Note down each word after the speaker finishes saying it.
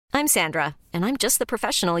I'm Sandra, and I'm just the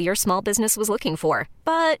professional your small business was looking for.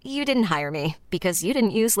 But you didn't hire me because you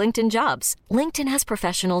didn't use LinkedIn Jobs. LinkedIn has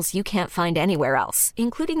professionals you can't find anywhere else,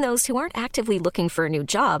 including those who aren't actively looking for a new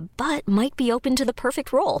job, but might be open to the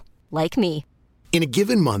perfect role, like me. In a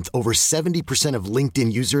given month, over 70% of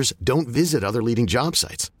LinkedIn users don't visit other leading job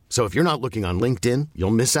sites. So if you're not looking on LinkedIn,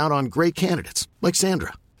 you'll miss out on great candidates like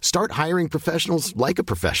Sandra. Start hiring professionals like a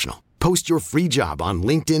professional. Post your free job on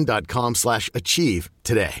linkedin.com/achieve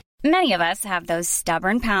today. Many of us have those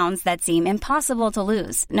stubborn pounds that seem impossible to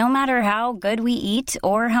lose, no matter how good we eat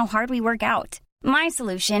or how hard we work out. My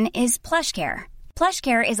solution is PlushCare.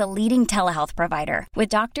 PlushCare is a leading telehealth provider with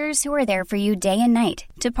doctors who are there for you day and night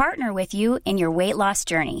to partner with you in your weight loss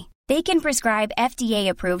journey. They can prescribe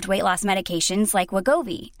FDA-approved weight loss medications like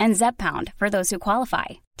Wegovy and Zepbound for those who qualify.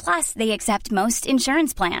 Plus, they accept most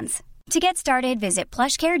insurance plans. To get started, visit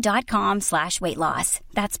plushcare.com/weightloss.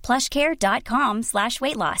 That's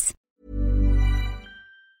plushcare.com/weightloss.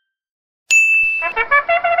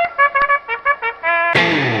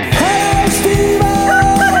 Hey,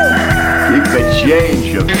 Steve-O! Keep the change,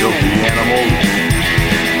 you filthy animals.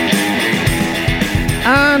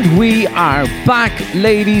 And we are back,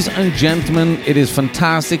 ladies and gentlemen. It is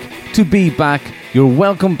fantastic to be back. You're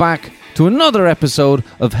welcome back to another episode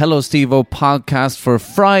of Hello Steve-O podcast for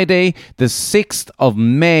Friday, the 6th of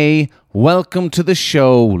May. Welcome to the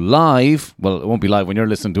show live. Well, it won't be live when you're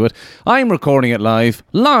listening to it. I'm recording it live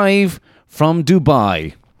from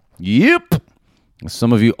Dubai. Yep.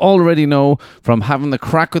 Some of you already know from having the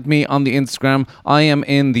crack with me on the Instagram, I am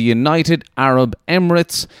in the United Arab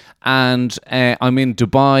Emirates and I'm in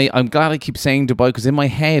Dubai. I'm glad I keep saying Dubai because in my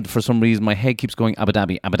head, for some reason, my head keeps going Abu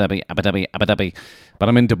Dhabi, Abu Dhabi, Abu Dhabi, Abu Dhabi. But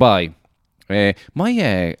I'm in Dubai.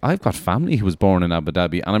 I've got family who was born in Abu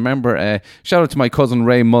Dhabi, and I remember shout out to my cousin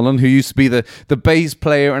Ray Mullen, who used to be the bass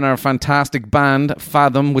player in our fantastic band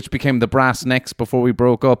Fathom, which became the Brass Necks before we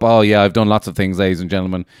broke up. Oh yeah, I've done lots of things, ladies and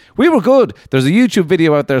gentlemen. We were good. There's a YouTube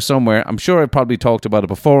video out there somewhere. I'm sure I've probably talked about it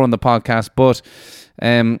before on the podcast, but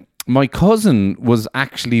my cousin was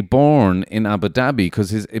actually born in Abu Dhabi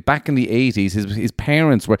because back in the 80s, his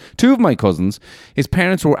parents were, two of my cousins, his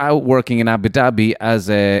parents were out working in Abu Dhabi as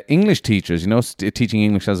English teachers, teaching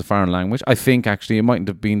English as a foreign language. I think actually it might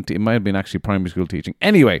have been actually primary school teaching.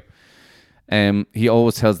 Anyway, he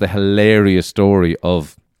always tells the hilarious story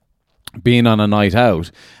of being on a night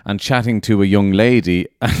out and chatting to a young lady,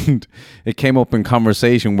 and it came up in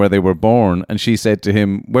conversation where they were born, and she said to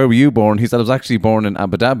him, "Where were you born?" He said, "I was actually born in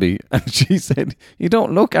Abu Dhabi." And she said, "You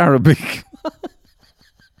don't look Arabic."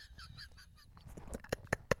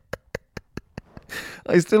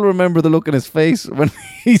 I still remember the look on his face when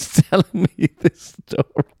he's telling me this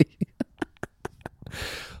story.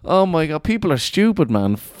 Oh my God, people are stupid,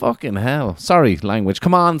 man. Fucking hell. Sorry, language.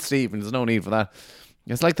 Come on, Stephen, there's no need for that.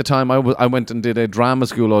 It's like the time I went and did a drama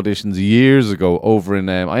school auditions years ago over in...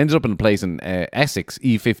 I ended up in a place in Essex,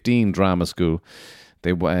 E15 drama school.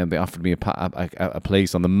 They offered me a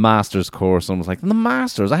place on the master's course, and I was like, the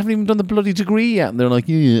master's? I haven't even done the bloody degree yet. And they're like,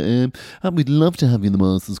 we'd love to have you in the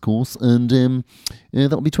master's course, and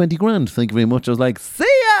that'll be 20 grand. Thank you very much. I was like, see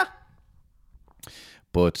ya!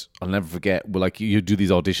 But I'll never forget, you do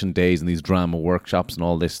these audition days and these drama workshops and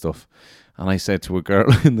all this stuff. And I said to a girl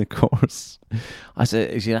in the course, I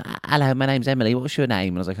said, "Hello, my name's Emily. What's your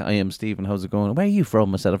name?" And I was like, "I am Stephen. How's it going?" "Where are you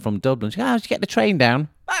from?" I said, "I'm from Dublin." She goes, "Oh, did you get the train down?"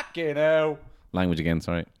 Fuck you know. Language again,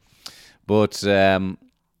 sorry. But I'm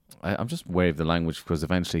just wary of the language because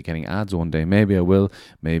eventually getting ads one day. Maybe I will,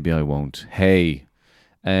 maybe I won't. Hey.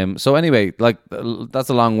 So anyway, that's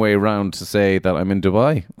a long way around to say that I'm in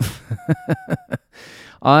Dubai.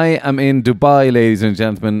 I am in Dubai, ladies and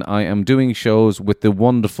gentlemen. I am doing shows with the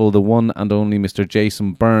wonderful, the one and only Mr.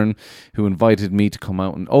 Jason Byrne, who invited me to come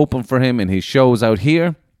out and open for him in his shows out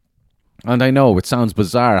here. And I know it sounds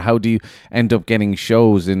bizarre. How do you end up getting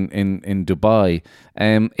shows in Dubai?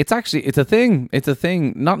 It's a thing. It's a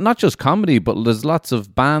thing. Not just comedy, but there's lots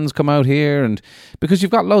of bands come out here, and because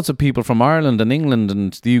you've got loads of people from Ireland and England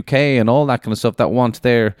and the UK and all that kind of stuff that want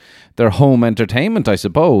their home entertainment, I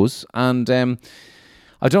suppose. And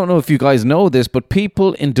I don't know if you guys know this, but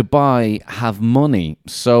people in Dubai have money,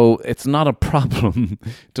 so it's not a problem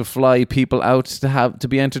to fly people out to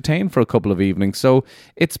be entertained for a couple of evenings. So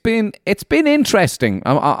it's been interesting.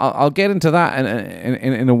 I'll get into that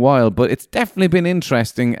in a while, but it's definitely been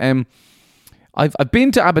interesting. I've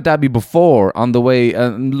been to Abu Dhabi before on the way,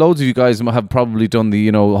 and loads of you guys have probably done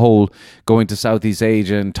the whole going to Southeast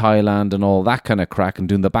Asia and Thailand and all that kind of crack and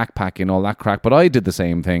doing the backpacking and all that crack. But I did the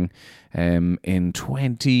same thing in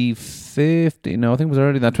 2015. No, I think it was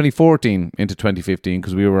earlier than that, 2014 into 2015,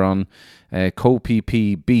 because we were on Koh Phi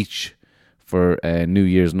Phi Beach for New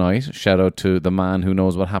Year's night. Shout out to the man who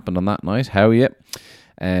knows what happened on that night. How are you?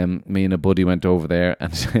 Me and a buddy went over there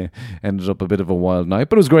and ended up a bit of a wild night,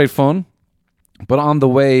 but it was great fun. But on the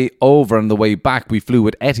way over and the way back, we flew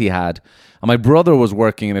with Etihad. And my brother was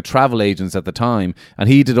working in a travel agent at the time, and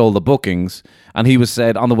he did all the bookings. And he was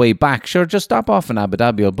said on the way back, sure, just stop off in Abu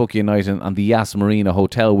Dhabi. I'll book you a night in the Yas Marina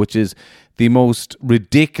Hotel, which is the most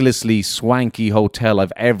ridiculously swanky hotel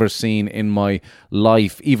I've ever seen in my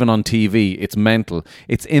life, even on TV. It's mental.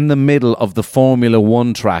 It's in the middle of the Formula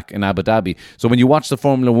One track in Abu Dhabi. So when you watch the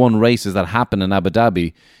Formula One races that happen in Abu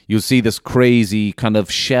Dhabi, you'll see this crazy kind of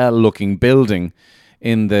shell-looking building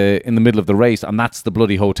in the middle of the race, and that's the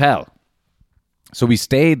bloody hotel. So we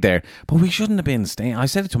stayed there, but we shouldn't have been staying. I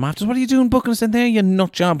said it to him afterwards, what are you doing booking us in there, you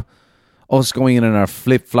nut job? Us going in our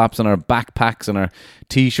flip-flops and our backpacks and our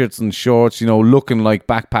T-shirts and shorts, you know, looking like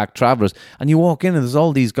backpack travellers. And you walk in and there's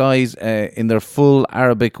all these guys in their full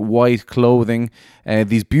Arabic white clothing,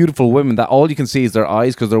 these beautiful women that all you can see is their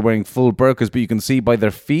eyes because they're wearing full burqas, but you can see by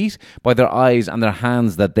their feet, by their eyes and their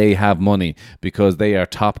hands that they have money because they are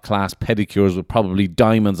top-class pedicures with probably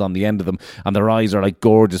diamonds on the end of them, and their eyes are like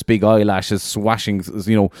gorgeous big eyelashes swashing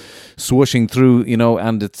through, you know,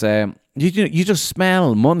 and it's... You just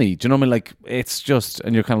smell money. Do you know what I mean? Like, it's just,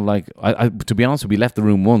 and you're kind of like, I to be honest, we left the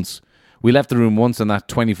room once. We left the room once in that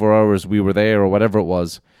 24 hours we were there or whatever it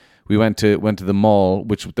was. We went to the mall,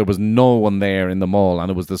 which there was no one there in the mall,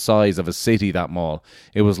 and it was the size of a city, that mall.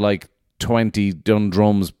 It was like 20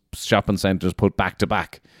 Dundrums shopping centres put back to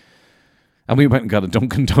back. And we went and got a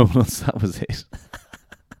Dunkin' Donuts. That was it.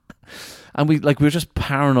 And we were just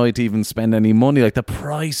paranoid to even spend any money, like the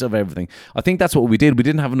price of everything. I think that's what we did. We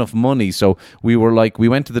didn't have enough money, so we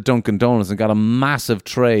went to the Dunkin' Donuts and got a massive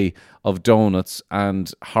tray of donuts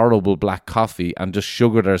and horrible black coffee and just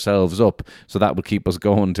sugared ourselves up, so that would keep us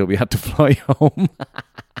going until we had to fly home.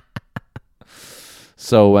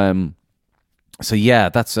 So yeah,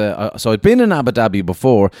 that's so I'd been in Abu Dhabi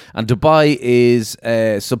before, and Dubai is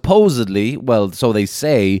supposedly, well, so they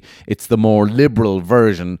say, it's the more liberal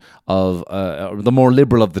version of the more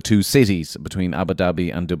liberal of the two cities between Abu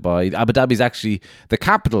Dhabi and Dubai. Abu Dhabi is actually the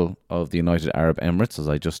capital of the United Arab Emirates, as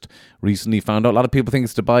I just recently found out. A lot of people think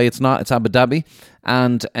it's Dubai. It's not. It's Abu Dhabi,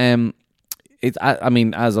 and I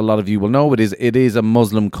mean, as a lot of you will know, it is a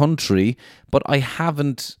Muslim country, but I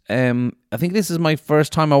haven't, I think this is my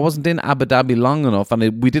first time. I wasn't in Abu Dhabi long enough,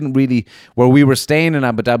 and we didn't really, where we were staying in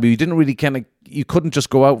Abu Dhabi, you didn't really you couldn't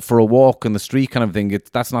just go out for a walk in the street kind of thing.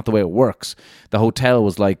 That's not the way it works. The hotel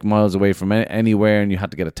was like miles away from anywhere, and you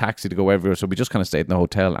had to get a taxi to go everywhere, so we just kind of stayed in the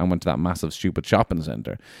hotel and went to that massive, stupid shopping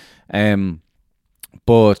centre.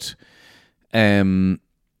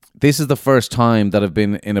 This is the first time that I've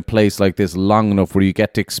been in a place like this long enough where you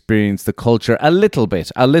get to experience the culture a little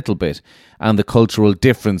bit, and the cultural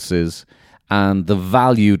differences and the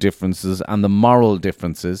value differences and the moral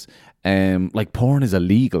differences. Like, porn is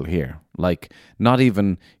illegal here. Like, not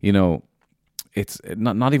even, you know, it's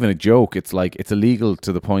not even a joke. It's like, it's illegal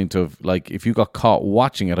to the point of, like, if you got caught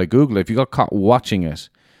watching it, I Googled it, if you got caught watching it,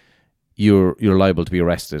 you're liable to be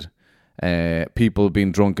arrested. People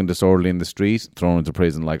being drunk and disorderly in the street, thrown into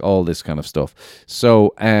prison, like all this kind of stuff.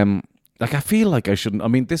 So, like, I feel like I shouldn't. I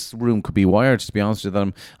mean, this room could be wired, to be honest with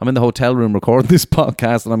you. I'm in the hotel room recording this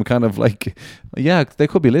podcast, and I'm kind of like, yeah, they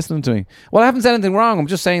could be listening to me. Well, I haven't said anything wrong. I'm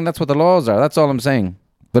just saying that's what the laws are. That's all I'm saying.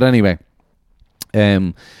 But anyway,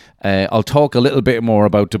 I'll talk a little bit more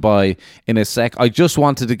about Dubai in a sec. I just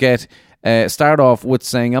wanted to start off with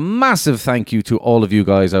saying a massive thank you to all of you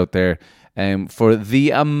guys out there. For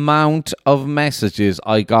the amount of messages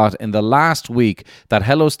I got in the last week that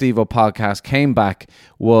Hello Steve-O podcast came back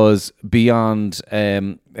was beyond.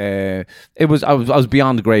 I was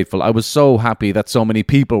beyond grateful. I was so happy that so many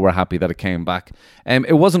people were happy that it came back.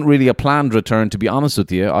 It wasn't really a planned return, to be honest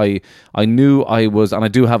with you. I knew I was, and I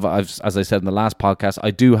do have, as I said in the last podcast, I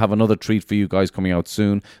do have another treat for you guys coming out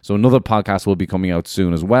soon. So another podcast will be coming out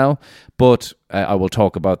soon as well. But I will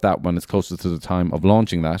talk about that when it's closer to the time of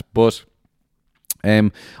launching that. But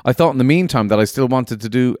I thought in the meantime that I still wanted to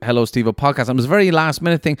do Hello Steve-O podcast. It was a very last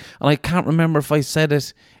minute thing, and I can't remember if I said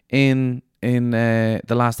it in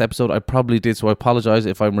the last episode. I probably did, so I apologize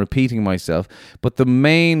if I'm repeating myself. But the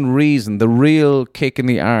main reason, the real kick in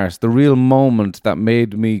the arse, the real moment that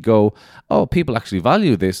made me go, oh, people actually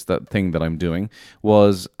value that thing that I'm doing,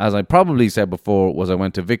 was, as I probably said before, was I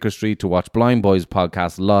went to Vicar Street to watch Blind Boys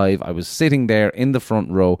podcast live. I was sitting there in the front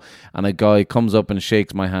row, and a guy comes up and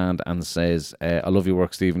shakes my hand and says, I love your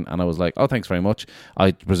work, Stephen. And I was like, oh, thanks very much.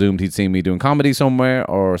 I presumed he'd seen me doing comedy somewhere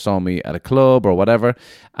or saw me at a club or whatever.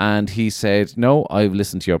 And he said, said, no, I've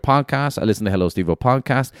listened to your podcast. I listen to Hello Steve-O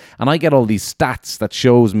podcast, and I get all these stats that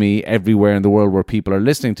shows me everywhere in the world where people are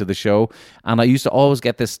listening to the show. And I used to always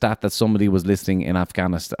get this stat that somebody was listening in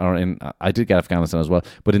Afghanistan, I did get Afghanistan as well,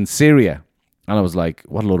 but in Syria. And I was like,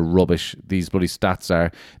 what a load of rubbish these bloody stats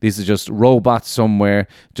are. These are just robots somewhere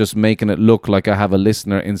just making it look like I have a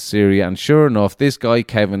listener in Syria. And sure enough, this guy,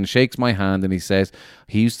 Kevin, shakes my hand and he says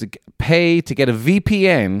he used to pay to get a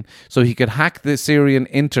VPN so he could hack the Syrian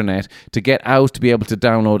internet to get out to be able to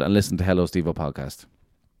download and listen to Hello Steve-O podcast.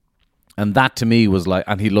 And that to me was like,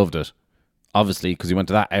 and he loved it, obviously, because he went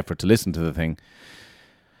to that effort to listen to the thing.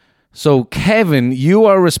 So, Kevin, you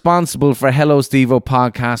are responsible for Hello Steve-O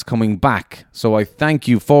podcast coming back. So I thank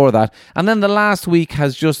you for that. And then the last week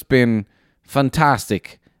has just been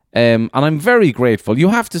fantastic. And I'm very grateful. You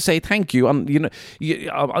have to say thank you. And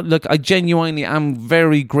look, I genuinely am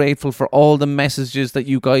very grateful for all the messages that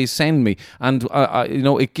you guys send me. And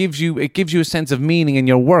it gives you a sense of meaning in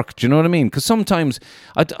your work. Do you know what I mean? Because sometimes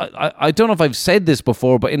I don't know if I've said this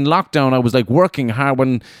before, but in lockdown I was like working hard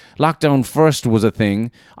when lockdown first was a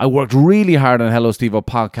thing. I worked really hard on Hello Steve-O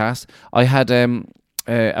podcast. I had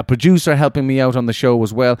a producer helping me out on the show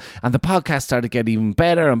as well, and the podcast started to get even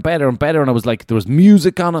better and better and better, and I was like, there was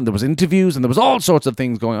music on it, there was interviews, and there was all sorts of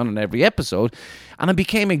things going on in every episode, and I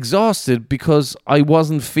became exhausted because I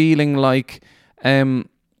wasn't feeling like I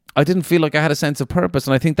didn't feel like I had a sense of purpose.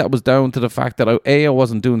 And I think that was down to the fact that I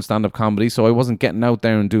wasn't doing stand-up comedy, so I wasn't getting out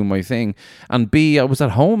there and doing my thing, and B, I was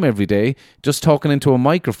at home every day just talking into a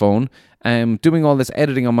microphone, doing all this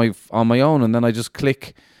editing on my own, and then I just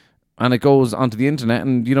click and it goes onto the internet,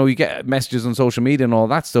 and you get messages on social media and all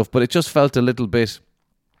that stuff, but it just felt a little bit,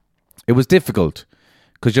 it was difficult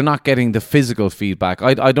because you're not getting the physical feedback.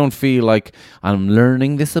 I don't feel like I'm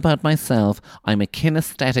learning this about myself. I'm a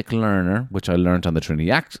kinesthetic learner, which I learned on the Trinity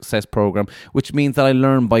Access program, which means that I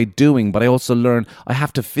learn by doing, but I also learn, I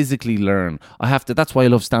have to physically learn. That's why I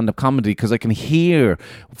love stand-up comedy, because I can hear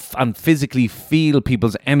and physically feel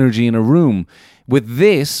people's energy in a room. With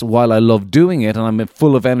this, while I love doing it, and I'm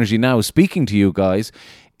full of energy now speaking to you guys,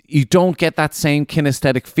 you don't get that same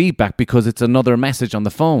kinesthetic feedback because it's another message on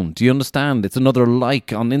the phone. Do you understand? It's another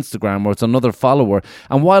like on Instagram, or it's another follower.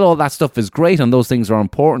 And while all that stuff is great and those things are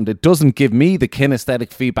important, it doesn't give me the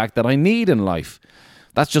kinesthetic feedback that I need in life.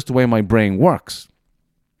 That's just the way my brain works.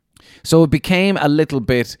 So it became a little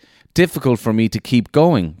bit difficult for me to keep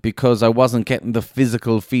going because I wasn't getting the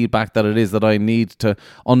physical feedback that it is that I need to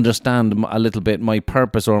understand a little bit my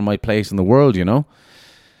purpose or my place in the world,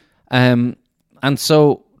 And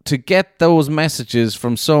so to get those messages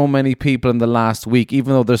from so many people in the last week,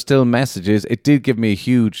 even though there's still messages, it did give me a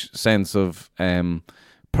huge sense of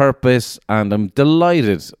purpose, and I'm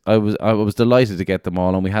delighted. I was delighted to get them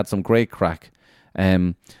all, and we had some great crack.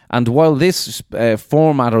 And while this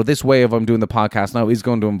format or this way of I'm doing the podcast now is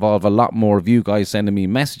going to involve a lot more of you guys sending me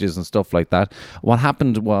messages and stuff like that, what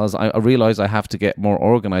happened was I realized I have to get more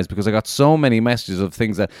organized because I got so many messages of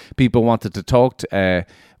things that people wanted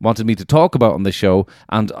me to talk about on the show,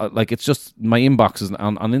 and it's just my inbox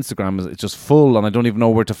on Instagram it's just full, and I don't even know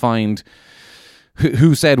where to find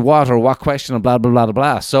who said what or what question and blah blah blah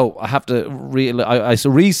blah. So I have to I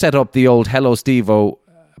reset up the old Hello Steve-O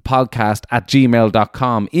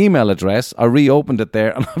podcast@gmail.com email address. I reopened it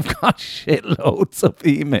there, and I've got shitloads of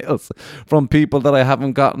emails from people that I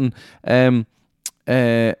haven't gotten who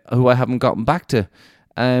I haven't gotten back to.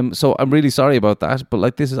 So I'm really sorry about that, but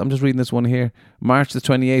I'm just reading this one here, March the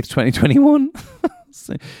 28th 2021.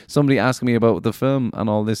 Somebody asking me about the film and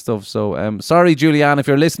all this stuff. So sorry, Julianne, if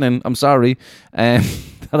you're listening, I'm sorry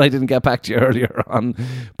that I didn't get back to you earlier on,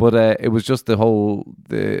 but it was just the whole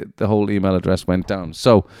email address went down.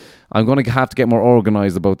 So I'm going to have to get more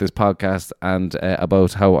organized about this podcast and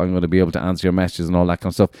about how I'm going to be able to answer your messages and all that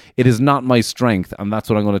kind of stuff. It is not my strength, and that's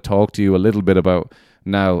what I'm going to talk to you a little bit about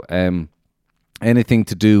now. Anything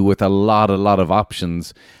to do with a lot of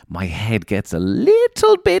options, my head gets a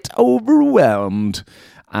little bit overwhelmed,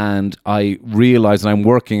 and I realize, and I'm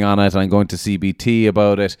working on it, and I'm going to CBT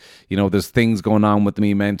about it. There's things going on with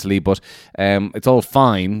me mentally, but it's all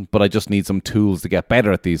fine, but I just need some tools to get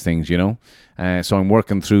better at these things, so I'm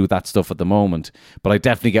working through that stuff at the moment. But I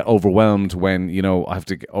definitely get overwhelmed when, I have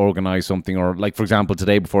to organize something, or for example,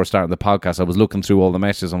 today before starting the podcast, I was looking through all the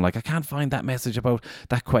messages. I'm like, I can't find that message about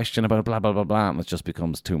that question about blah, blah, blah, blah. And it just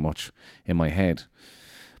becomes too much in my head.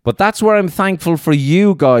 But that's where I'm thankful for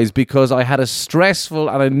you guys, because I had a stressful,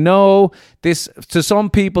 and I know this, to some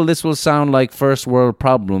people, this will sound like first world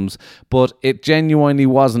problems, but it genuinely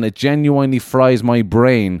wasn't. It genuinely fries my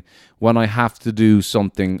brain when I have to do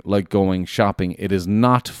something like going shopping. It is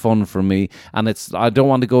not fun for me, and I don't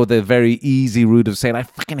want to go the very easy route of saying I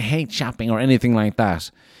fucking hate shopping or anything like that.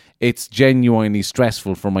 It's genuinely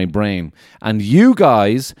stressful for my brain. And you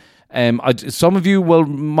guys, some of you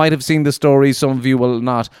might have seen the story, some of you will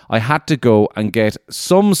not. I had to go and get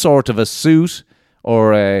some sort of a suit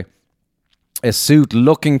or a suit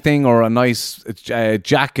looking thing, or a nice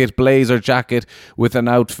jacket, blazer jacket with an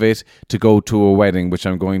outfit to go to a wedding, which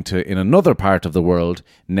I'm going to in another part of the world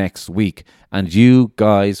next week. And you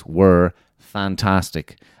guys were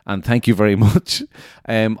fantastic. And thank you very much.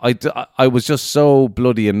 I was just so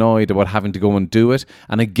bloody annoyed about having to go and do it.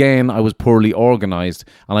 And again, I was poorly organised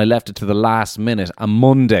and I left it to the last minute. On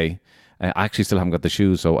Monday, I actually still haven't got the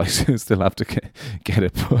shoes, so I still have to get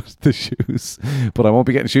it put, the shoes. But I won't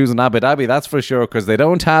be getting shoes in Abu Dhabi, that's for sure, because they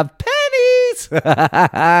don't have pennies.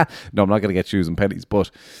 No, I'm not going to get shoes and pennies,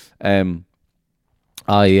 but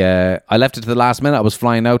I left it to the last minute. I was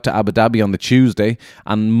flying out to Abu Dhabi on the Tuesday,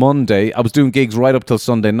 and Monday, I was doing gigs right up till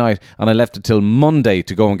Sunday night, and I left it till Monday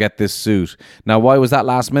to go and get this suit. Now, why was that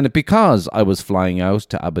last minute? Because I was flying out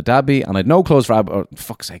to Abu Dhabi, and I had no clothes for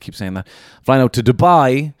fuck's sake, I keep saying that. Flying out to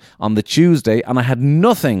Dubai on the Tuesday, and I had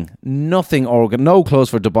no clothes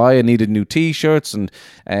for Dubai. I needed new t-shirts and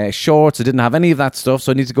shorts. I didn't have any of that stuff,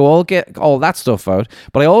 so I need to go get all that stuff out.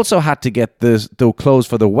 But I also had to get the clothes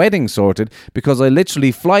for the wedding sorted, because I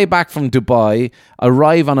literally fly back from Dubai,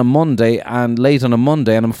 arrive on a Monday and late on a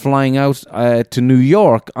Monday, and I'm flying out to New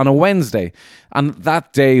York on a Wednesday. And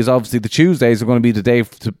that day is obviously, the Tuesdays are going to be the day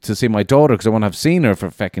to see my daughter, because I won't have seen her for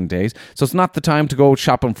fucking days. So it's not the time to go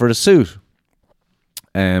shopping for a suit.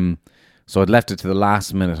 So I'd left it to the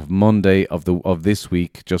last minute of Monday of this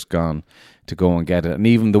week, just gone, to go and get it. And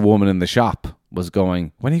even the woman in the shop was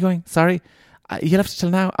going, "When are you going? Sorry? You left it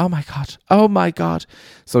till now? Oh my God.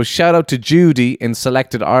 So shout out to Judy in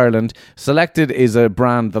Selected Ireland. Selected is a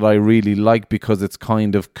brand that I really like because it's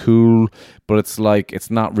kind of cool, but it's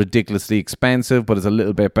not ridiculously expensive, but it's a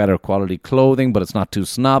little bit better quality clothing, but it's not too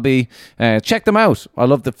snobby. Check them out. I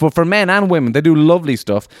love for men and women. They do lovely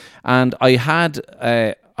stuff. And I had,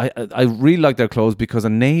 I really like their clothes because a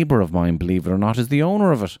neighbour of mine, believe it or not, is the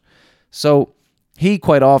owner of it. So he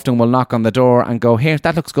quite often will knock on the door and go, "Here,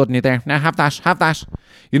 that looks good in you there. Now have that.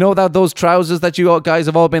 You know those trousers that you guys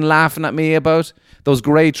have all been laughing at me about? Those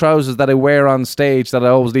grey trousers that I wear on stage that I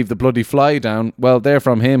always leave the bloody fly down? Well, they're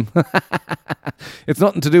from him." It's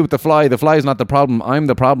nothing to do with the fly. The fly's not the problem. I'm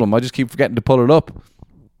the problem. I just keep forgetting to pull it up.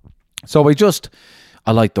 So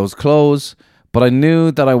I like those clothes. But I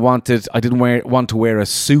knew that I didn't want to wear a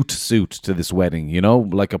suit to this wedding, you know,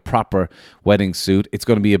 like a proper wedding suit. It's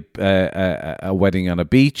going to be a wedding on a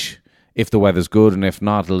beach, if the weather's good, and if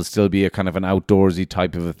not, it'll still be a kind of an outdoorsy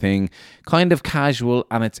type of a thing, kind of casual,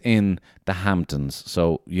 and it's in the Hamptons.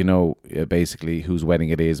 So, you know, basically whose wedding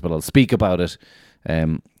it is, but I'll speak about it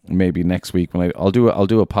maybe next week when I'll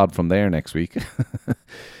do a pod from there next week.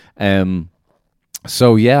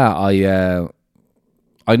 So yeah,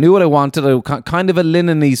 I knew what I wanted, kind of a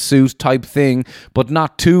linen-y suit type thing, but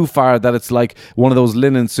not too far that it's like one of those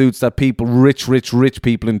linen suits that people, rich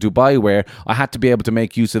people in Dubai wear. I had to be able to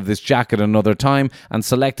make use of this jacket another time, and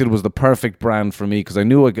Selected was the perfect brand for me because I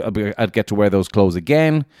knew I'd get to wear those clothes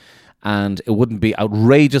again, and it wouldn't be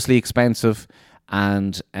outrageously expensive,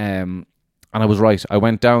 and I was right. I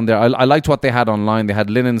went down there. I liked what they had online. They had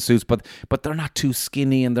linen suits, but they're not too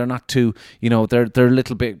skinny, and they're not too, you know, they're a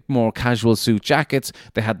little bit more casual suit jackets.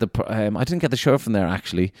 They had I didn't get the shirt from there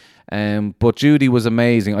actually, but Judy was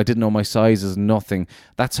amazing. I didn't know my sizes, nothing.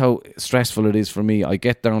 That's how stressful it is for me. I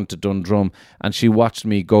get down to Dundrum, and she watched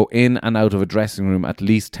me go in and out of a dressing room at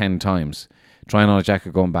least 10 times. Trying on a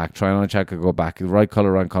jacket, going back, trying on a jacket, go back, right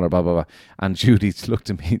colour, wrong colour, blah, blah, blah. And Judy looked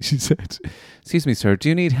at me and she said, "Excuse me, sir, do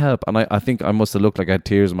you need help?" And I think I must have looked like I had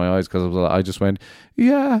tears in my eyes because I just went,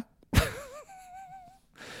 "Yeah."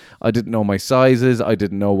 I didn't know my sizes. I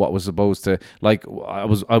didn't know what was supposed to, like, I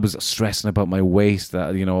was stressing about my waist.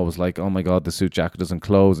 That, you know, I was like, "Oh my God, the suit jacket doesn't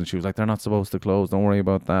close." And she was like, "They're not supposed to close. Don't worry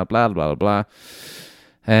about that." Blah, blah, blah, blah.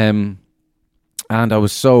 And I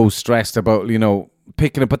was so stressed about, you know,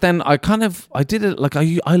 picking it. But then I did it like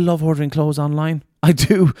I love ordering clothes online. I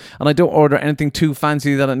do. And I don't order anything too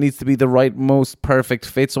fancy that it needs to be the right, most perfect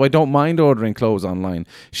fit. So I don't mind ordering clothes online.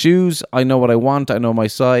 Shoes, I know what I want. I know my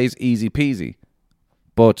size. Easy peasy.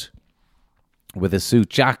 But with a suit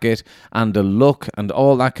jacket and the look and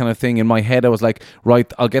all that kind of thing, in my head I was like,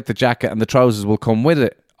 right, I'll get the jacket and the trousers will come with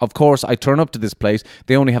it. Of course, I turn up to this place.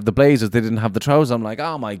 They only have the blazers. They didn't have the trousers. I'm like,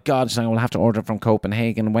 oh my God, so I will have to order from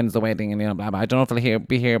Copenhagen. When's the wedding? And you know, blah, blah. I don't know if they'll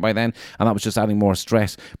be here by then. And that was just adding more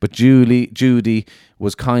stress. But Judy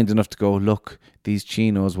was kind enough to go, "Look, these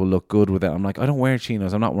chinos will look good with it. I'm like, I don't wear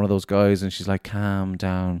chinos. I'm not one of those guys. And she's like, calm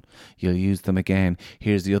down. You'll use them again.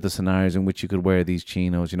 Here's the other scenarios in which you could wear these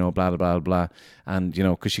chinos, you know, blah, blah, blah, blah. And, you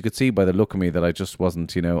know, because she could see by the look of me that I just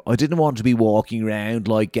wasn't, you know, I didn't want to be walking around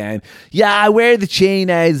like, yeah, I wear the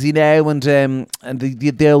chinos, you know, and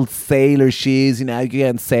the old sailor shoes, you know, you get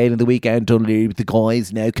on sale in the weekend, totally with the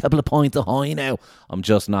guys, you know, a couple of points of high now. I'm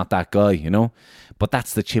just not that guy, you know. But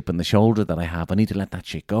that's the chip in the shoulder that I have. I need to let that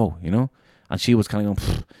shit go, you know. And she was kind of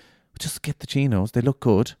going, just get the chinos. They look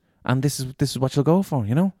good. And this is what you'll go for,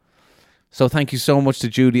 you know. So thank you so much to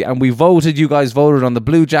Judy. And you guys voted on the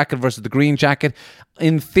blue jacket versus the green jacket.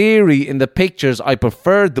 In theory, in the pictures, I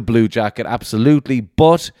preferred the blue jacket, absolutely.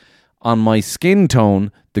 But on my skin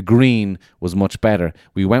tone, the green was much better.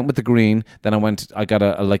 We went with the green. Then I got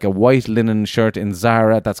a white linen shirt in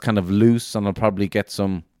Zara that's kind of loose. And I'll probably get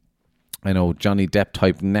some, I know, Johnny Depp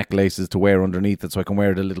type necklaces to wear underneath it so I can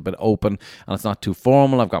wear it a little bit open and it's not too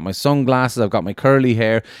formal. I've got my sunglasses, I've got my curly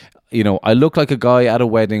hair. You know, I look like a guy at a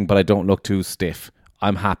wedding, but I don't look too stiff.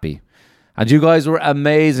 I'm happy. And you guys were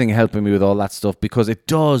amazing helping me with all that stuff because it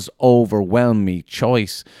does overwhelm me,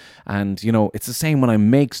 choice. And, you know, it's the same when I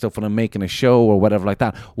make stuff, when I'm making a show or whatever like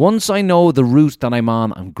that. Once I know the route that I'm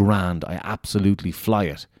on, I'm grand. I absolutely fly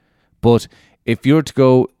it. But if you're to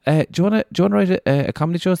go, do you want to write a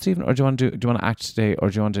comedy show, Stephen, or do you want to act today, or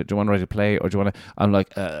do you want to write a play, or do you want to? I'm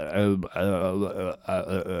like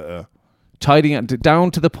tidying it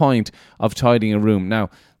down to the point of tidying a room.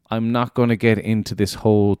 Now, I'm not going to get into this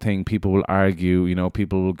whole thing. People will argue, you know,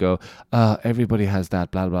 people will go, everybody has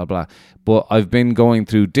that, blah blah blah. But I've been going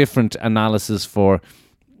through different analysis for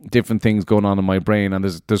different things going on in my brain, and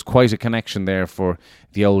there's quite a connection there for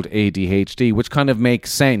the old ADHD, which kind of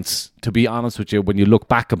makes sense, to be honest with you, when you look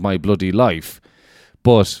back at my bloody life.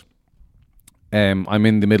 But I'm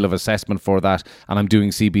in the middle of assessment for that, and I'm doing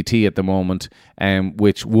CBT at the moment,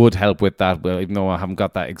 which would help with that. Well, even though I haven't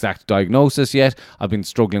got that exact diagnosis yet, I've been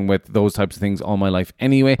struggling with those types of things all my life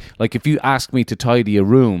anyway. Like if you ask me to tidy a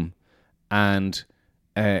room and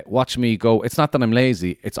watch me go, it's not that I'm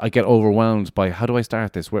lazy, it's I get overwhelmed by how do I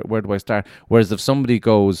start this, where do I start? Whereas if somebody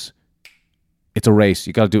goes, it's a race,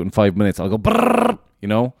 you got to do it in 5 minutes, I'll go brrr, you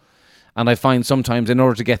know. And I find sometimes in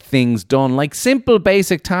order to get things done, like simple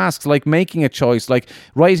basic tasks, like making a choice, like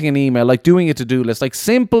writing an email, like doing a to-do list, like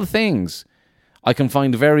simple things, I can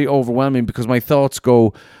find very overwhelming because my thoughts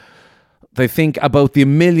go, they think about the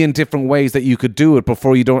million different ways that you could do it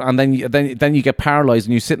before you don't, and then you get paralyzed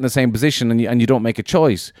and you sit in the same position and you don't make a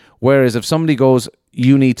choice. Whereas if somebody goes,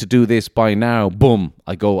 you need to do this by now, boom,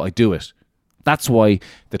 I do it. That's why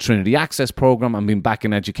the Trinity Access program and being back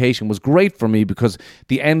in education was great for me, because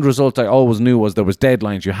the end result I always knew was there was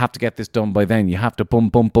deadlines. You have to get this done by then. You have to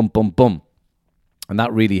boom. And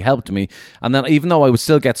that really helped me. And then even though I would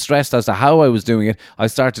still get stressed as to how I was doing it, I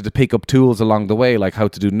started to pick up tools along the way, like how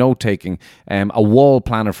to do note-taking, a wall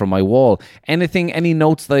planner for my wall. Any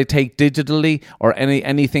notes that I take digitally or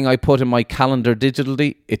anything I put in my calendar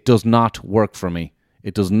digitally, it does not work for me.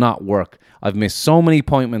 It does not work. I've missed so many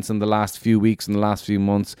appointments in the last few weeks, in the last few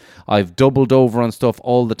months. I've doubled over on stuff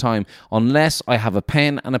all the time. Unless I have a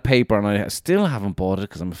pen and a paper, and I still haven't bought it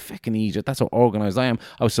because I'm a fucking idiot. That's how organised I am.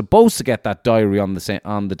 I was supposed to get that diary on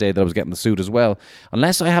the day that I was getting the suit as well.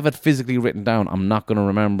 Unless I have it physically written down, I'm not going to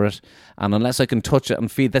remember it. And unless I can touch it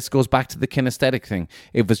and feel, this goes back to the kinesthetic thing.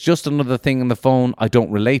 If it's just another thing on the phone, I don't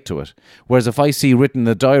relate to it. Whereas if I see written in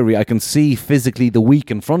the diary, I can see physically the week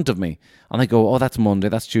in front of me. And I go, oh, that's Monday,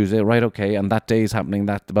 that's Tuesday, right, okay, and that day is happening,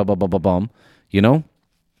 that blah, blah, blah, blah, blah, you know?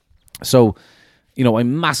 So, you know, I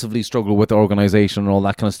massively struggle with organisation and all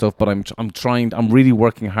that kind of stuff, but I'm really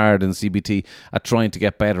working hard in CBT at trying to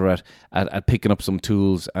get better at picking up some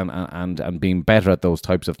tools and being better at those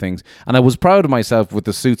types of things. And I was proud of myself with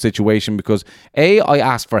the suit situation because I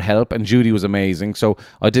asked for help, and Judy was amazing, so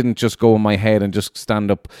I didn't just go in my head and just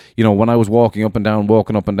stand up. You know, when I was walking up and down,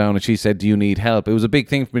 and she said, do you need help? It was a big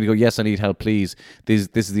thing for me to go, yes, I need help, please. This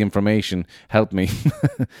is the information, help me.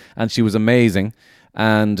 And she was amazing.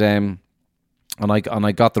 And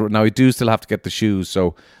I got now I do still have to get the shoes,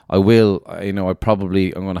 so I will, I'm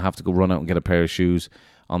going to have to go run out and get a pair of shoes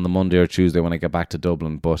on the Monday or Tuesday when I get back to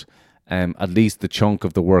Dublin, but at least the chunk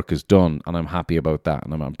of the work is done, and I'm happy about that,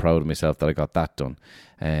 and I'm proud of myself that I got that done,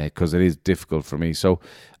 because it is difficult for me. So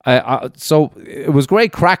it was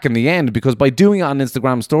great crack in the end, because by doing it on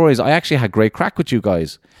Instagram stories, I actually had great crack with you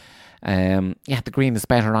guys. The green is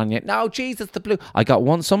better on you. No, Jesus, the blue. I got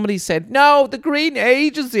one. Somebody said, no, the green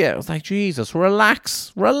ages you. I was like, Jesus,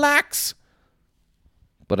 relax.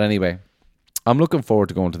 But anyway, I'm looking forward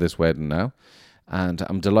to going to this wedding now. And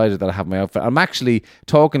I'm delighted that I have my outfit. I'm actually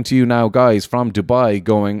talking to you now, guys, from Dubai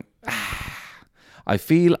going, I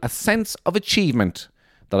feel a sense of achievement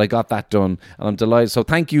that I got that done, and I'm delighted. So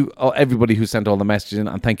thank you everybody who sent all the messages in,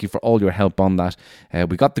 and thank you for all your help on that.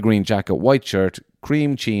 We got the green jacket, white shirt,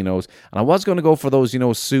 cream chinos, and I was going to go for those,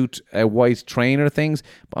 suit white trainer things,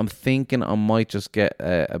 but I'm thinking I might just get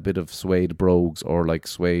a bit of suede brogues, or like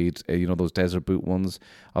suede, those desert boot ones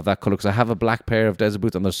of that colour, because I have a black pair of desert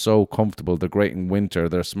boots and they're so comfortable. They're great in winter,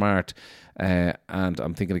 they're smart, and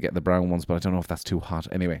I'm thinking of getting the brown ones, but I don't know if that's too hot.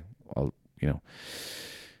 Anyway,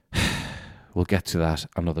 we'll get to that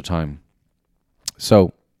another time.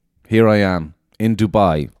 So here I am in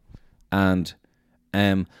Dubai, and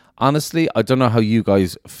honestly, I don't know how you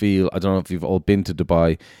guys feel. I don't know if you've all been to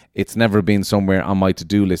Dubai. It's never been somewhere on my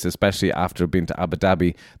to-do list, especially after being to Abu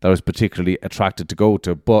Dhabi, that I was particularly attracted to go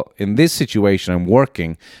to. But in this situation, I'm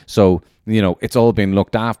working, so it's all been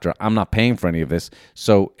looked after. I'm not paying for any of this,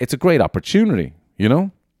 so it's a great opportunity,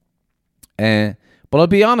 But I'll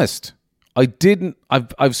be honest,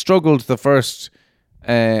 I've struggled the first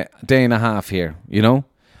day and a half here,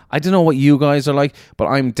 I don't know what you guys are like, but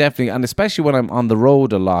I'm definitely, and especially when I'm on the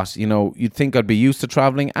road a lot, you'd think I'd be used to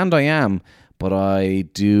traveling, and I am, but I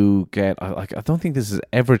do get, I don't think this has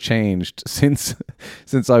ever changed since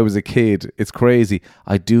I was a kid. It's crazy.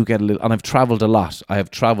 I do get a little, and I've traveled a lot. I have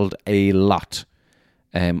traveled a lot.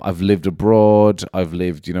 I've lived abroad. I've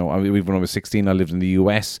lived, even when I was 16, I lived in the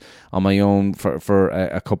US on my own for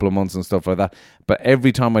a couple of months and stuff like that. But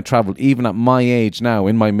every time I traveled, even at my age now,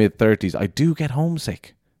 in my mid-30s, I do get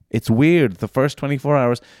homesick. It's weird. The first 24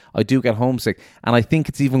 hours, I do get homesick. And I think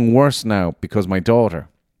it's even worse now because my daughter,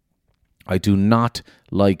 I do not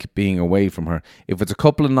like being away from her. If it's a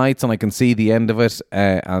couple of nights and I can see the end of it,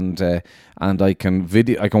 and I can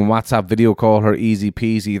WhatsApp video call her, easy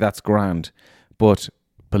peasy, that's grand. But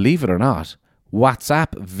believe it or not,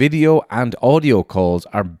 WhatsApp video and audio calls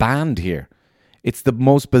are banned here. It's the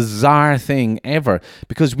most bizarre thing ever,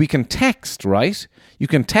 because we can text, right? You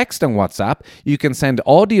can text on WhatsApp. You can send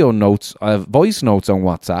audio notes, voice notes on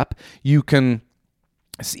WhatsApp. You can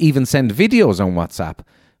even send videos on WhatsApp,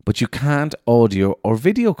 but you can't audio or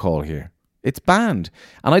video call here. It's banned.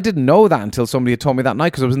 And I didn't know that until somebody had told me that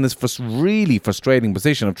night, because I was in this really frustrating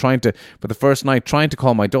position of for the first night, trying to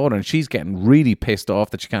call my daughter, and she's getting really pissed off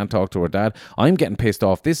that she can't talk to her dad. I'm getting pissed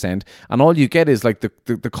off this end, and all you get is like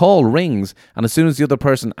the call rings, and as soon as the other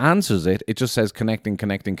person answers it, it just says connecting,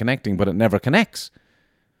 but it never connects.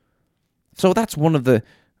 So that's one of the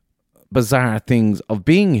bizarre things of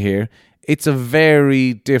being here. It's a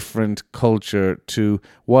very different culture to,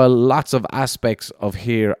 while lots of aspects of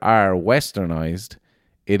here are westernized,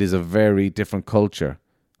 it is a very different culture.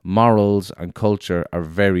 Morals and culture are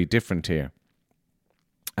very different here.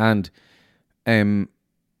 And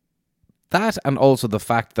that, and also the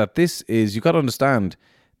fact that this is, you got to understand,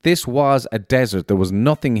 this was a desert. There was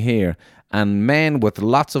nothing here. And men with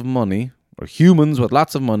lots of money, or humans with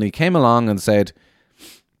lots of money, came along and said,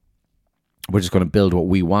 we're just going to build what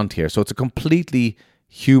we want here. So it's a completely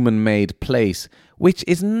human-made place, which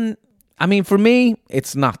isn't, for me,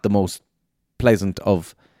 it's not the most pleasant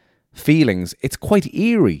of feelings. It's quite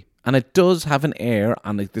eerie, and it does have an air,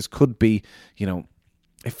 and this could be,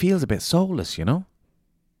 it feels a bit soulless,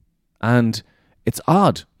 and it's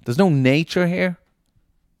odd. There's no nature here,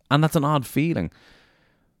 and that's an odd feeling.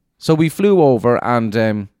 So we flew over,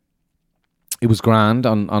 and it was grand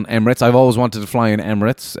on Emirates. I've always wanted to fly in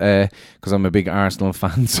Emirates because I'm a big Arsenal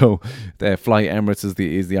fan. So Fly Emirates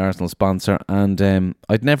is the Arsenal sponsor, and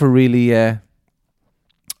I'd never really. It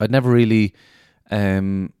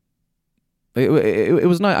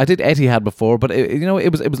was nice. I did Etihad before, but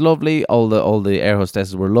it was lovely. All the air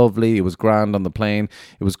hostesses were lovely. It was grand on the plane.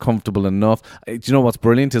 It was comfortable enough. Do you know what's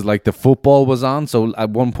brilliant is like the football was on. So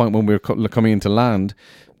at one point when we were coming into land,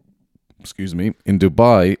 in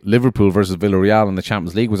Dubai, Liverpool versus Villarreal in the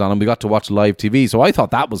Champions League was on, and we got to watch live TV. So I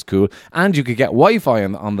thought that was cool. And you could get Wi-Fi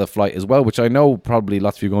on the flight as well, which I know probably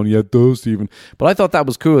lots of you going, yeah, duh, Stephen. But I thought that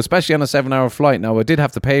was cool, especially on a 7-hour flight. Now, I did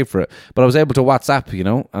have to pay for it, but I was able to WhatsApp,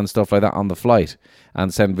 and stuff like that on the flight,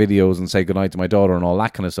 and send videos and say goodnight to my daughter and all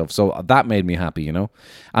that kind of stuff. So that made me happy,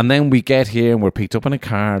 And then we get here and we're picked up in a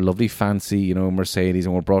car, lovely fancy, Mercedes,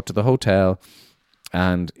 and we're brought to the hotel.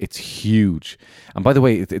 And it's huge. And by the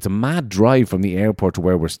way, it's a mad drive from the airport to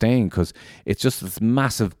where we're staying, because it's just this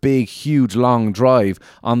massive, big, huge, long drive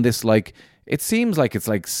on this, it seems like it's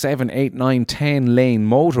 7, 8, 9, 10 lane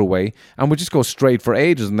motorway, and we just go straight for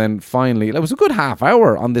ages. And then finally, it was a good half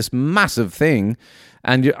hour on this massive thing.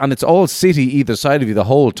 And it's all city either side of you the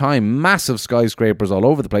whole time, massive skyscrapers all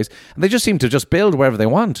over the place. And they just seem to just build wherever they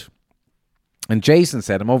want. And Jason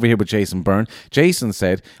said, I'm over here with Jason Byrne. Jason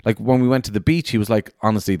said, like, when we went to the beach, he was like,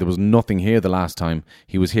 honestly, there was nothing here the last time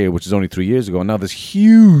he was here, which is only 3 years ago. And now there's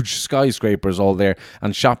huge skyscrapers all there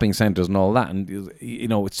and shopping centres and all that. And, you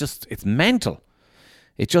know, it's mental.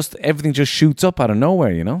 Everything just shoots up out of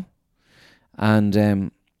nowhere, you know?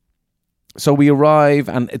 And so we arrive,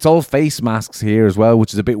 and it's all face masks here as well,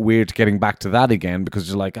 which is a bit weird getting back to that again, because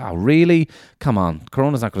you're like, oh, really? Come on.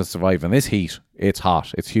 Corona's not going to survive in this heat. It's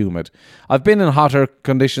hot. It's humid. I've been in hotter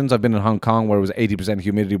conditions. I've been in Hong Kong where it was 80%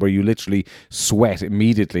 humidity, where you literally sweat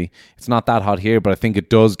immediately. It's not that hot here, but I think it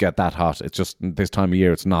does get that hot. It's just this time of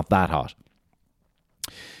year, it's not that hot.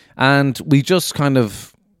 And we just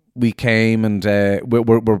we came, and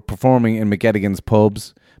we're performing in McGettigan's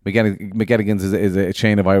pubs. McGettigan's is a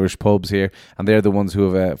chain of Irish pubs here, and they're the ones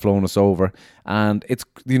who have flown us over. And it's,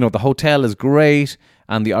 you know, the hotel is great,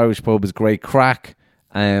 and the Irish pub is great crack.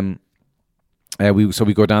 We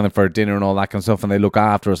go down there for dinner and all that kind of stuff, and they look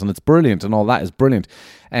after us, and it's brilliant, and all that is brilliant.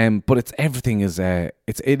 But everything is it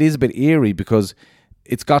is a bit eerie because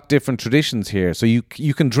it's got different traditions here. So you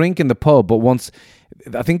can drink in the pub, but once,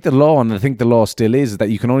 I think the law still is that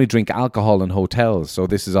you can only drink alcohol in hotels. So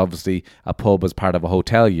this is obviously a pub as part of a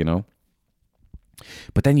hotel, you know.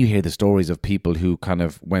 But then you hear the stories of people who kind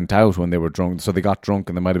of went out when they were drunk. So they got drunk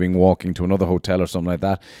and they might have been walking to another hotel or something like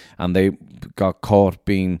that, and they got caught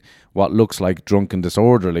being what looks like drunk and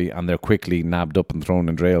disorderly, and they're quickly nabbed up and thrown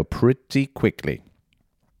in jail pretty quickly.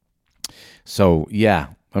 So, yeah,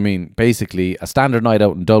 I mean, basically, a standard night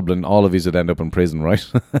out in Dublin, all of you would end up in prison, right?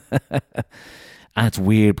 And it's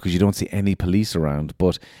weird because you don't see any police around,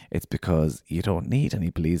 but it's because you don't need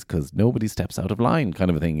any police because nobody steps out of line, kind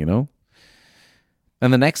of a thing, you know?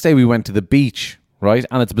 And the next day we went to the beach, right?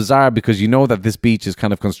 And it's bizarre because you know that this beach is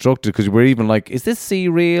kind of constructed, because we're even like, is this sea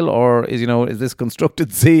real, or is this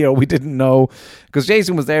constructed sea, or we didn't know? Because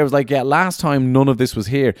Jason was there, was like, yeah, last time none of this was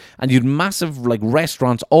here. And you'd massive like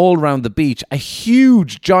restaurants all around the beach, a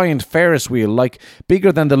huge giant Ferris wheel, like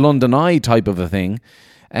bigger than the London Eye type of a thing.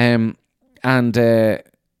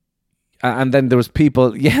 And then there was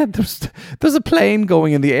people, there's a plane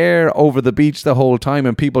going in the air over the beach the whole time,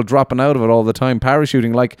 and people dropping out of it all the time,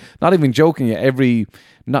 parachuting, like, not even joking, every,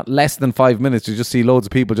 not less than 5 minutes, you just see loads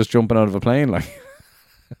of people just jumping out of a plane, like.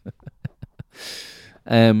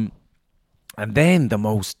 And then the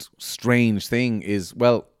most strange thing is,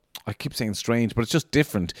 well, I keep saying strange, but it's just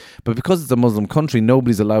different. But because it's a Muslim country,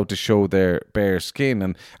 nobody's allowed to show their bare skin.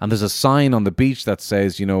 And there's a sign on the beach that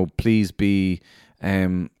says, you know, please be,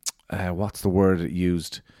 what's the word it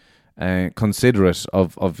used? Considerate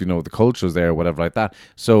of you know, the cultures there or whatever like that.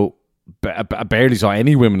 So I barely saw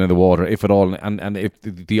any women in the water, if at all. And if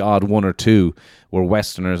the odd one or two were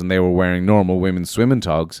Westerners and they were wearing normal women's swimming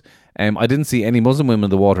togs. I didn't see any Muslim women in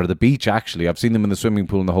the water at the beach, actually. I've seen them in the swimming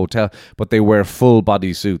pool in the hotel, but they wear full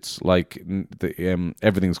body suits, like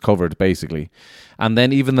everything's covered, basically. And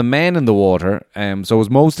then even the men in the water, so it was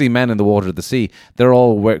mostly men in the water at the sea, they're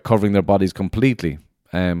all covering their bodies completely.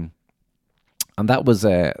 And that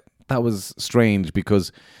was strange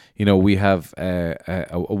because, you know, we have a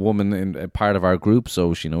woman in a part of our group,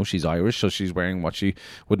 so she, you know, she's Irish, so she's wearing what she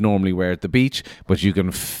would normally wear at the beach, but you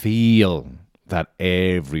can feel that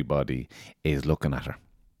everybody is looking at her.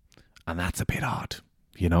 And that's a bit odd,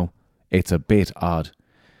 you know? It's a bit odd.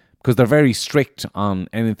 Because they're very strict on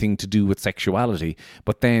anything to do with sexuality.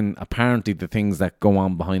 But then apparently the things that go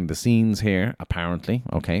on behind the scenes here, apparently,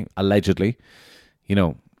 okay, allegedly, you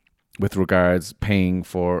know, with regards paying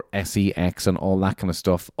for sex and all that kind of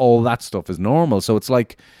stuff, all that stuff is normal. So it's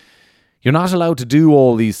like, you're not allowed to do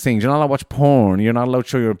all these things. You're not allowed to watch porn. You're not allowed to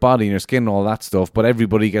show your body and your skin and all that stuff. But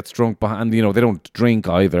everybody gets drunk behind, you know, they don't drink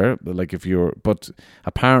either. Like but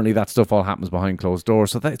apparently that stuff all happens behind closed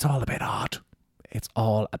doors. So it's all a bit odd. It's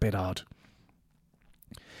all a bit odd.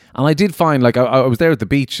 And I did find, like, I was there at the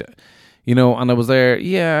beach, you know, and I was there,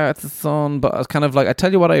 yeah, it's the sun. But I was kind of like, I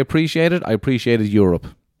tell you what I appreciated. I appreciated Europe.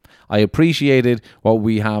 I appreciated what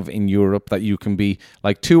we have in Europe, that you can be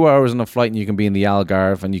like 2 hours on a flight and you can be in the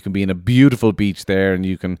Algarve and you can be in a beautiful beach there and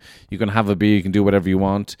you can have a beer, you can do whatever you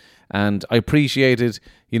want. And I appreciated,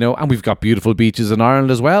 you know, and we've got beautiful beaches in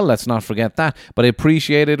Ireland as well, let's not forget that. But I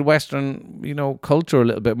appreciated Western, you know, culture a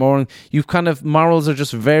little bit more. And you've kind of, morals are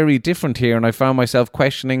just very different here. And I found myself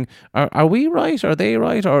questioning, are we right? Are they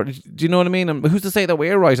right? Or do you know what I mean? And who's to say that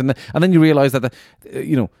we're right? And then you realise that,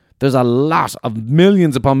 you know, there's a lot of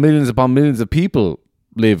millions upon millions upon millions of people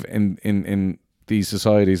live in these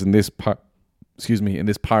societies in this part, in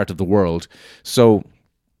this part of the world. So,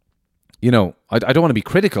 you know, I don't want to be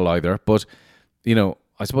critical either, but, you know,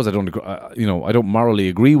 I suppose I don't morally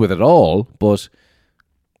agree with it all, but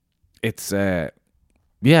it's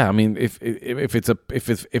yeah, I mean, if it's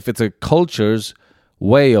a culture's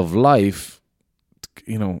way of life,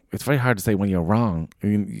 you know, it's very hard to say when you're wrong.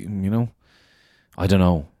 You know, I don't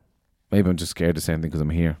know. Maybe I'm just scared to say anything because I'm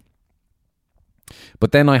here.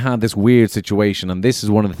 But then I had this weird situation, and this is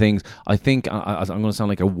one of the things, I think I'm going to sound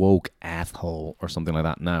like a woke asshole or something like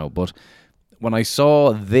that now, but when I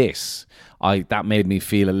saw this, that made me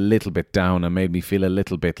feel a little bit down and made me feel a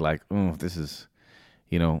little bit like, oh, this is,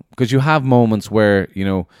 you know, because you have moments where, you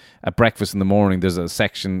know, at breakfast in the morning, there's a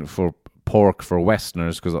section for pork for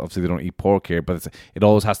Westerners, because obviously they don't eat pork here, but it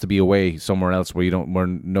always has to be away somewhere else where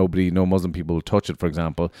no Muslim people will touch it, for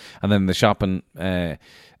example. And then the shopping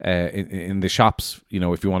in the shops, you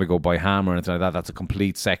know, if you want to go buy ham or anything like that, that's a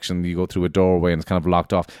complete section. You go through a doorway and it's kind of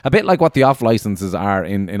locked off, a bit like what the off licenses are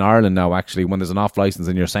in Ireland now. Actually, when there's an off license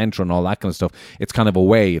in your centre and all that kind of stuff, it's kind of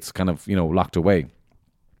away, it's kind of, you know, locked away.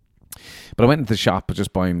 But I went into the shop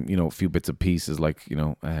just buying, you know, a few bits and pieces like, you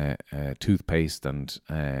know, toothpaste and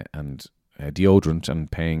deodorant, and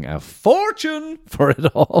paying a fortune for it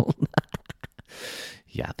all.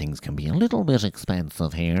 Yeah, things can be a little bit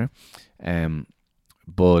expensive here.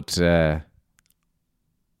 But so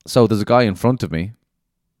there's a guy in front of me,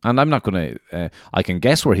 and I'm not going to, I can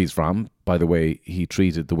guess where he's from by the way he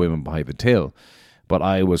treated the women behind the till. But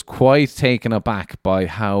I was quite taken aback by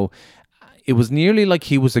how it was nearly like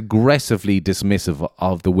he was aggressively dismissive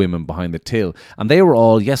of the women behind the till. And they were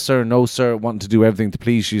all, yes, sir, no, sir, wanting to do everything to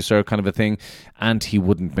please you, sir, kind of a thing. And he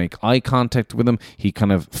wouldn't make eye contact with them. He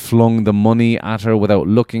kind of flung the money at her without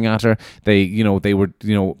looking at her. They were,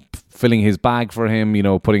 you know, filling his bag for him, you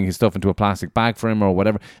know, putting his stuff into a plastic bag for him or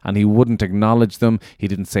whatever. And he wouldn't acknowledge them. He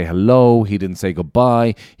didn't say hello. He didn't say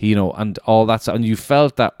goodbye. You know, and all that. And you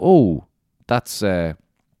felt that, oh, that's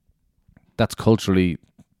culturally,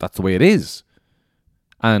 that's the way it is.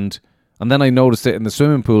 And then I noticed it in the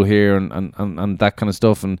swimming pool here and that kind of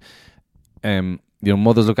stuff. And, you know,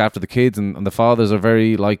 mothers look after the kids and the fathers are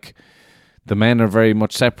very, like, the men are very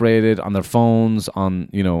much separated on their phones, on,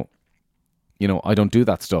 you know, I don't do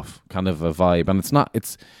that stuff kind of a vibe. And it's not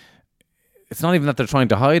even that they're trying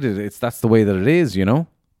to hide it. That's the way that it is, you know?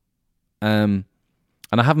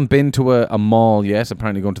 And I haven't been to a mall yet.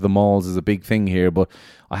 Apparently going to the malls is a big thing here, but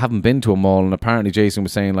I haven't been to a mall. And apparently Jason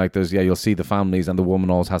was saying, like, you'll see the families and the woman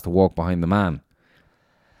always has to walk behind the man.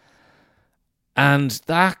 And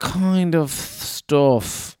that kind of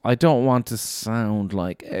stuff, I don't want to sound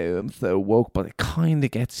like, oh, I'm so woke, but it kind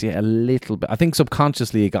of gets you a little bit. I think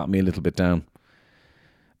subconsciously it got me a little bit down.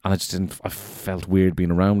 And I felt weird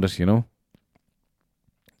being around it, you know.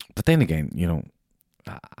 But then again, you know,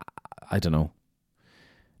 I don't know.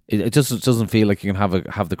 It just doesn't feel like you can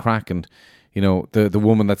have the crack. And, you know, the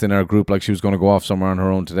woman that's in our group, like, she was going to go off somewhere on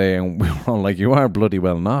her own today, and we were all like, you are bloody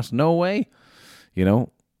well not. No way. You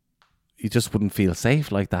know, you just wouldn't feel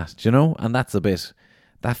safe like that, you know? And that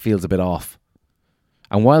feels a bit off.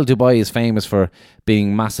 And while Dubai is famous for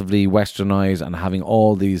being massively westernized and having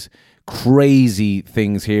all these crazy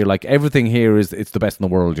things here, like everything here it's the best in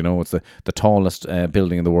the world, you know. It's the tallest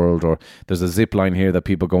building in the world, or there's a zip line here that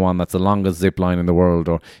people go on that's the longest zip line in the world,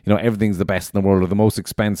 or, you know, everything's the best in the world, or the most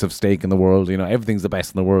expensive steak in the world, you know, everything's the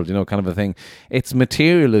best in the world, you know, kind of a thing. It's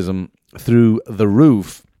materialism through the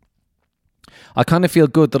roof. I kind of feel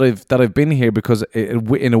good that I've been here, because it,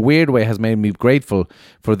 in a weird way, has made me grateful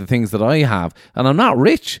for the things that I have. And I'm not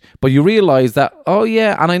rich, but you realise that, oh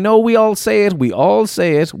yeah, and I know we all say it,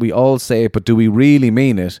 but do we really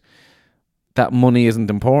mean it? That money isn't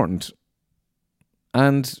important.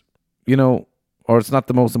 And, you know, or it's not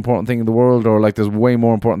the most important thing in the world, or like there's way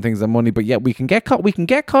more important things than money, but yet we can get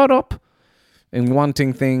caught up in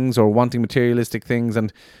wanting things or wanting materialistic things.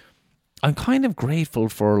 And I'm kind of grateful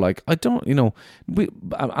for, like, I don't, you know,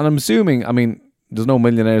 and I'm assuming, I mean, there's no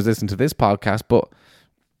millionaires listening to this podcast, but,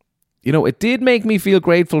 you know, it did make me feel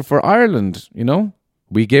grateful for Ireland, you know.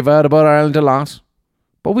 We give out about Ireland a lot,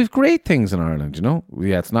 but we've great things in Ireland, you know.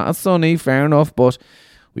 Yeah, it's not as sunny, fair enough, but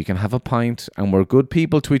we can have a pint and we're good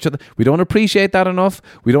people to each other. We don't appreciate that enough.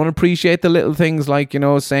 We don't appreciate the little things like, you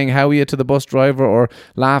know, saying how are you to the bus driver, or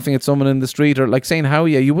laughing at someone in the street, or like saying how are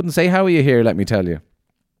you. You wouldn't say how are you here, let me tell you.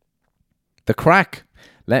 The crack,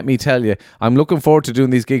 let me tell you. I'm looking forward to doing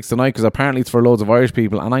these gigs tonight, because apparently it's for loads of Irish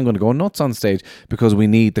people, and I'm going to go nuts on stage because we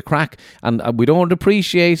need the crack. And we don't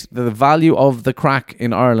appreciate the value of the crack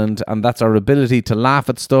in Ireland, and that's our ability to laugh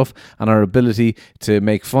at stuff, and our ability to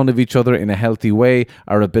make fun of each other in a healthy way,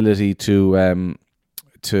 our ability to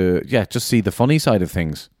just see the funny side of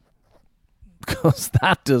things. Because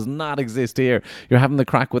that does not exist here. You're having the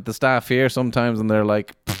crack with the staff here sometimes, and they're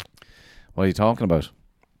like, what are you talking about?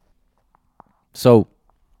 So,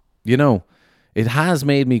 you know, it has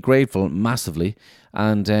made me grateful massively.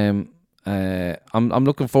 And I'm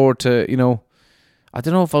looking forward to, you know, I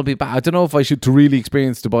don't know if I'll be back. I don't know if I should, to really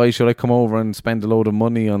experience Dubai, should I come over and spend a load of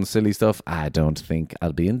money on silly stuff? I don't think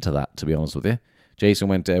I'll be into that, to be honest with you. Jason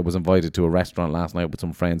was invited to a restaurant last night with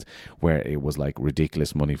some friends where it was like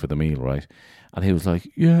ridiculous money for the meal, right? And he was like,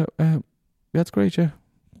 yeah, that's great, yeah,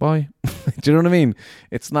 bye. Do you know what I mean?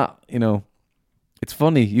 It's not, you know, it's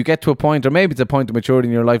funny. You get to a point, or maybe it's a point of maturity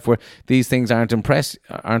in your life where these things aren't going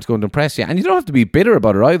to impress you. And you don't have to be bitter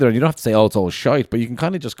about it either. And you don't have to say, oh, it's all shite. But you can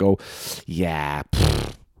kind of just go, yeah,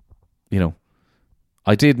 you know.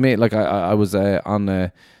 I did, mate, like I was on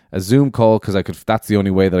a Zoom call because that's the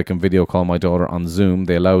only way that I can video call my daughter on Zoom.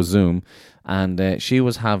 They allow Zoom. And she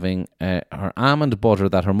was having her almond butter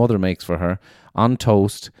that her mother makes for her on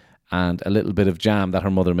toast and a little bit of jam that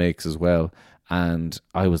her mother makes as well. And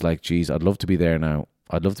I was like, geez, I'd love to be there now.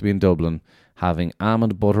 I'd love to be in Dublin having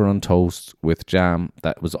almond butter on toast with jam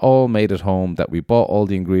that was all made at home, that we bought all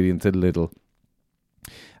the ingredients a little.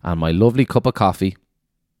 And my lovely cup of coffee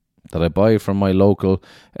that I buy from my local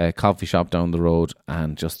coffee shop down the road,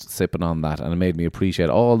 and just sipping on that. And it made me appreciate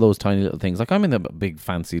all those tiny little things. Like, I'm in a big,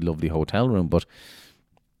 fancy, lovely hotel room, but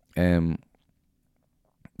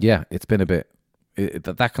yeah, it's been a bit...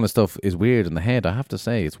 that kind of stuff is weird in the head, I have to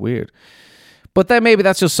say. It's weird. But then maybe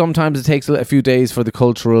that's just sometimes it takes a few days for the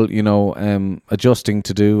cultural, you know, adjusting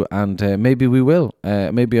to do. And maybe we will.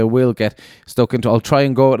 Maybe I will get stuck into... I'll try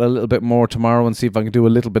and go out a little bit more tomorrow and see if I can do a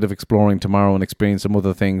little bit of exploring tomorrow and experience some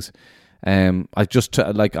other things. I just,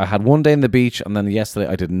 I had one day in the beach, and then yesterday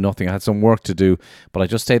I did nothing. I had some work to do, but I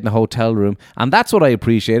just stayed in the hotel room. And that's what I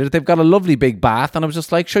appreciated. They've got a lovely big bath. And I was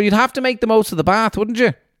just like, sure, you'd have to make the most of the bath, wouldn't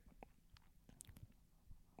you?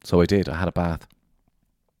 So I did. I had a bath.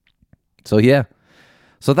 So yeah,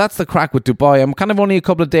 so that's the crack with Dubai. I'm kind of only a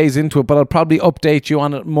couple of days into it, but I'll probably update you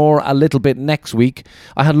on it more a little bit next week.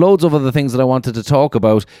 I had loads of other things that I wanted to talk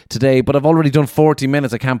about today, but I've already done 40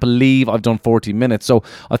 minutes. I can't believe I've done 40 minutes. So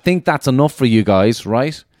I think that's enough for you guys,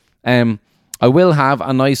 right? I will have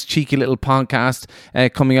a nice cheeky little podcast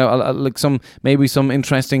coming out, like some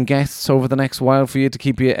interesting guests over the next while for you to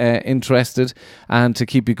keep you interested and to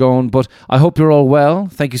keep you going. But I hope you're all well.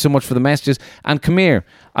 Thank you so much for the messages. And come here,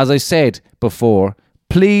 as I said before,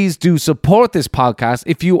 please do support this podcast.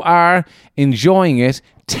 If you are enjoying it,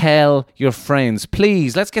 tell your friends.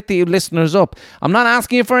 Please, let's get the listeners up. I'm not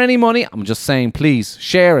asking you for any money. I'm just saying, please,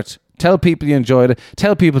 share it. Tell people you enjoyed it.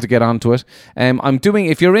 Tell people to get onto it.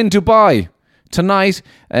 If you're in Dubai tonight,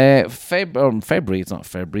 May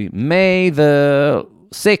the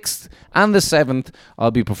 6th and the 7th,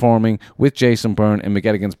 I'll be performing with Jason Byrne in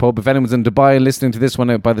McGettigan's Pub. If anyone's in Dubai listening to this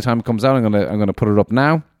one, by the time it comes out, I'm gonna put it up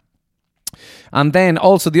now. And then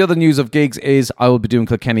also the other news of gigs is I will be doing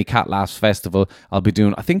Kilkenny Cat Laughs Festival. I'll be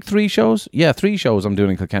doing, I think, 3 shows. Yeah, 3 shows I'm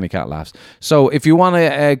doing in Kilkenny Cat Laughs. So if you want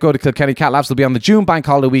to go to Kilkenny Cat Laughs, it'll be on the June bank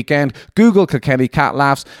holiday weekend. Google Kilkenny Cat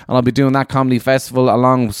Laughs, and I'll be doing that comedy festival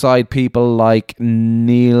alongside people like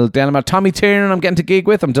Neil Denham, Tommy Tiernan. I'm getting to gig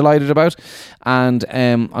with. I'm delighted about, and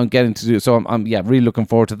I'm getting to do. So I'm really looking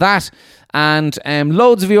forward to that. And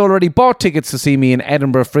loads of you already bought tickets to see me in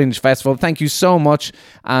Edinburgh Fringe Festival. Thank you so much.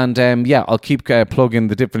 And I'll keep plugging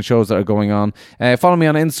the different shows that are going on. Follow me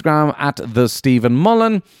on Instagram at the Stephen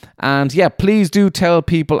Mullen. And please do tell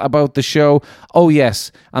people about the show. Oh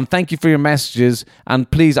yes, and thank you for your messages. And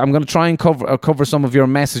please, I'm going to try and cover some of your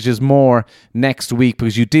messages more next week,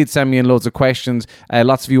 because you did send me in loads of questions.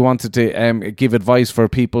 Lots of you wanted to give advice for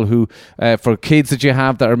people who, for kids that you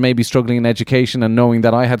have that are maybe struggling in education, and knowing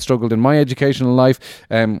that I had struggled in my educational life.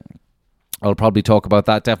 I'll probably talk about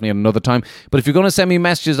that definitely at another time. But if you're going to send me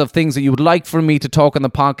messages of things that you would like for me to talk on the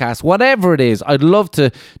podcast, whatever it is, I'd love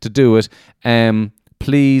to do it.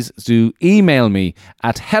 Please do email me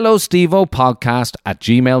at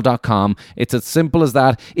hellostevopodcast@gmail.com. It's as simple as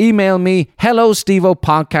that. Email me,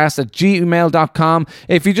 hellostevopodcast@gmail.com.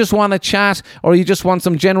 If you just want to chat, or you just want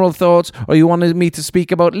some general thoughts, or you wanted me to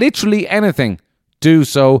speak about literally anything, do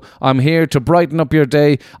so. I'm here to brighten up your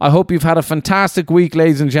day. I hope you've had a fantastic week,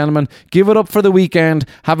 ladies and gentlemen. Give it up for the weekend.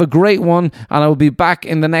 Have a great one, and I'll be back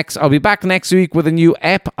next week with a new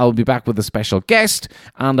ep. I'll be back with a special guest,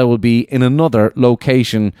 and I will be in another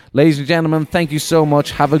location. Ladies and gentlemen, thank you so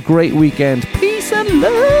much. Have a great weekend. Peace and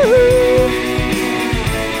love.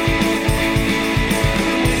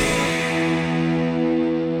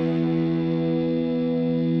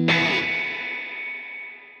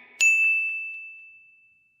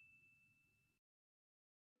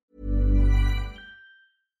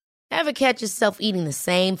 Ever catch yourself eating the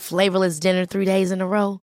same flavorless dinner 3 days in a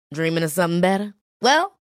row? Dreaming of something better?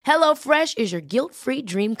 Well, HelloFresh is your guilt-free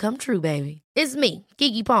dream come true, baby. It's me,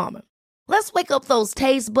 Keke Palmer. Let's wake up those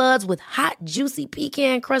taste buds with hot, juicy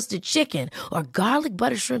pecan-crusted chicken or garlic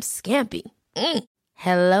butter shrimp scampi.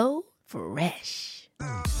 Hello Fresh.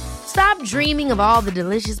 Stop dreaming of all the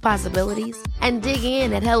delicious possibilities and dig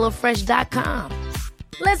in at HelloFresh.com.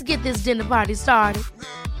 Let's get this dinner party started.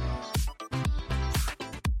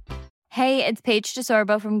 Hey, it's Paige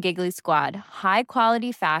DeSorbo from Giggly Squad. High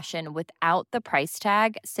quality fashion without the price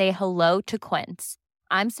tag. Say hello to Quince.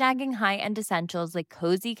 I'm snagging high-end essentials like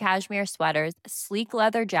cozy cashmere sweaters, sleek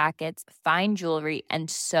leather jackets, fine jewelry,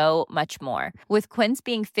 and so much more. With Quince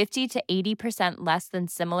being 50 to 80% less than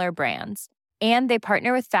similar brands. And they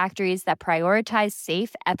partner with factories that prioritize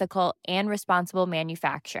safe, ethical, and responsible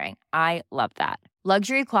manufacturing. I love that.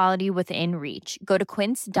 Luxury quality within reach. Go to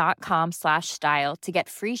quince.com/style to get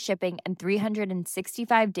free shipping and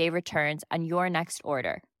 365-day returns on your next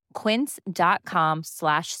order.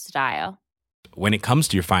 Quince.com/style. When it comes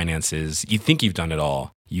to your finances, you think you've done it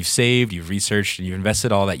all. You've saved, you've researched, and you've invested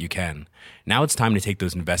all that you can. Now it's time to take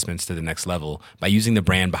those investments to the next level by using the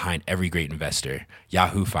brand behind every great investor,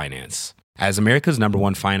 Yahoo Finance. As America's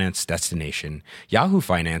 #1 finance destination, Yahoo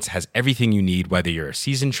Finance has everything you need, whether you're a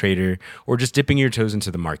seasoned trader or just dipping your toes into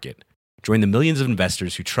the market. Join the millions of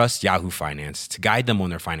investors who trust Yahoo Finance to guide them on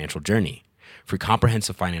their financial journey. For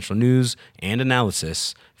comprehensive financial news and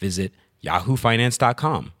analysis, visit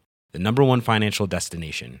yahoofinance.com. The #1 financial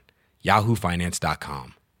destination,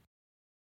 yahoofinance.com.